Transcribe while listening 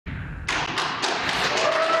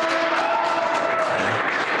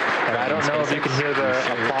you can hear the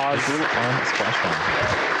applause on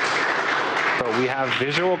SPLASHDOWN. but we have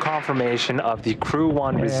visual confirmation of the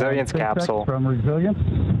Crew-1 Resilience capsule. From Resilience.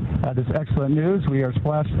 This is excellent news. We are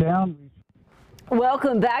splashed down.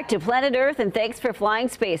 Welcome back to Planet Earth, and thanks for flying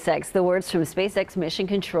SpaceX. The words from SpaceX Mission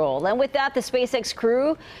Control. And with that, the SpaceX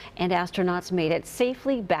crew and astronauts made it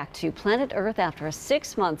safely back to planet Earth after a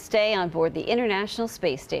 6-month stay on board the International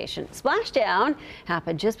Space Station. Splashdown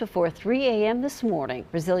happened just before 3 a.m. this morning.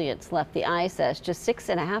 Resilience left the ISS just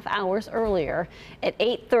 6.5 hours earlier at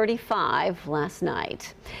 8:35 last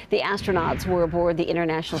night. The astronauts were aboard the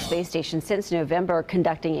International Space Station since November,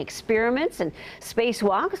 conducting experiments and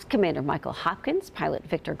spacewalks. Commander Michael Hopkins, pilot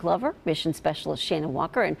Victor Glover, mission specialist Shannon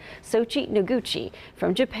Walker, and Soichi Noguchi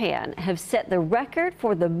from Japan have set the record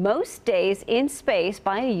for the most days in space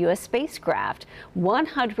by a U.S. spacecraft,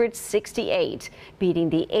 168, beating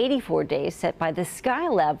the 84 days set by the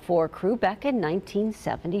Skylab 4 crew back in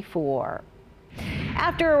 1974.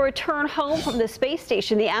 After a return home from the space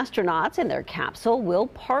station, the astronauts and their capsule will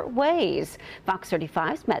part ways. Fox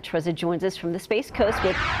 35's Matt Trezza joins us from the Space Coast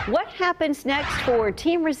with what happens next for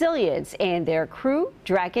Team Resilience and their Crew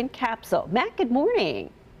Dragon capsule. Matt, good morning.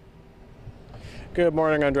 Good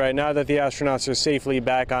morning, Andre. Now that the astronauts are safely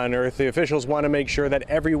back on Earth, the officials want to make sure that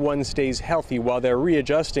everyone stays healthy while they're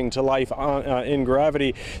readjusting to life in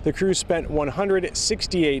gravity. The crew spent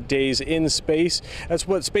 168 days in space. That's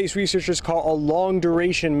what space researchers call a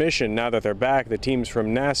long-duration mission. Now that they're back, the teams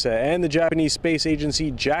from NASA and the Japanese space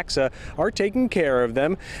agency JAXA are taking care of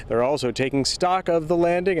them. They're also taking stock of the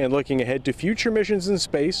landing and looking ahead to future missions in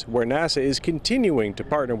space, where NASA is continuing to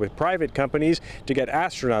partner with private companies to get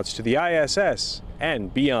astronauts to the ISS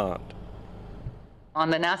and beyond. On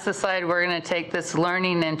the NASA side, we're going to take this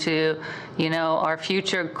learning into, our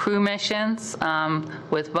future crew missions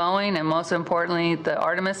with Boeing, and most importantly, the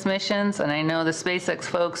Artemis missions. And I know the SpaceX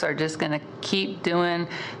folks are just going to keep doing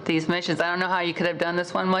these missions. I don't know how you could have done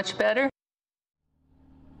this one much better.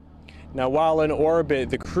 Now, while in orbit,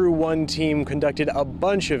 the Crew-1 team conducted a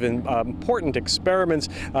bunch of important experiments,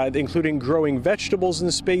 including growing vegetables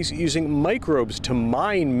in space using microbes to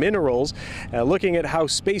mine minerals, looking at how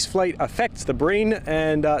spaceflight affects the brain,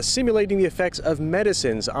 and simulating the effects of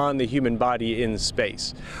medicines on the human body in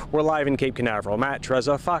space. We're live in Cape Canaveral. Matt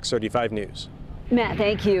Trezza, Fox 35 News. Matt,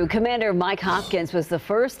 thank you. Commander Mike Hopkins was the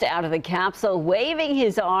first out of the capsule, waving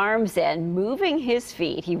his arms and moving his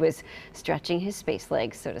feet. He was stretching his space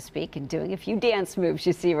legs, so to speak, and doing a few dance moves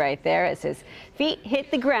you see right there as his feet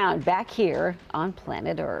hit the ground back here on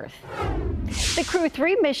planet Earth. The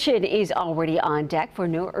Crew-3 mission is already on deck for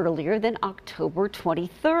no earlier than October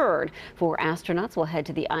 23rd. 4 astronauts will head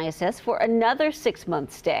to the ISS for another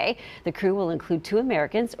 6-month stay. The crew will include 2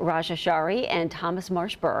 Americans, Raja Shari and Thomas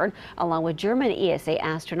Marshburn, along with German ESA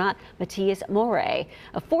astronaut Matthias Moray.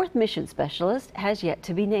 A 4th mission specialist has yet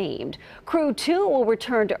to be named. Crew-2 will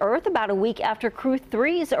return to Earth about a week after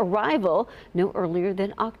Crew-3's arrival, no earlier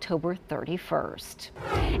than October 31st.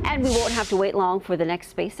 And we won't have to wait long for the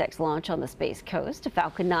next SpaceX launch on the Space Coast.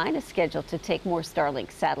 Falcon 9 is scheduled to take more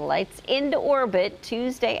Starlink satellites into orbit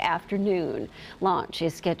Tuesday afternoon. Launch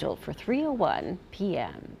is scheduled for 3:01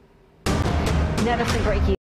 p.m. Now to some breaking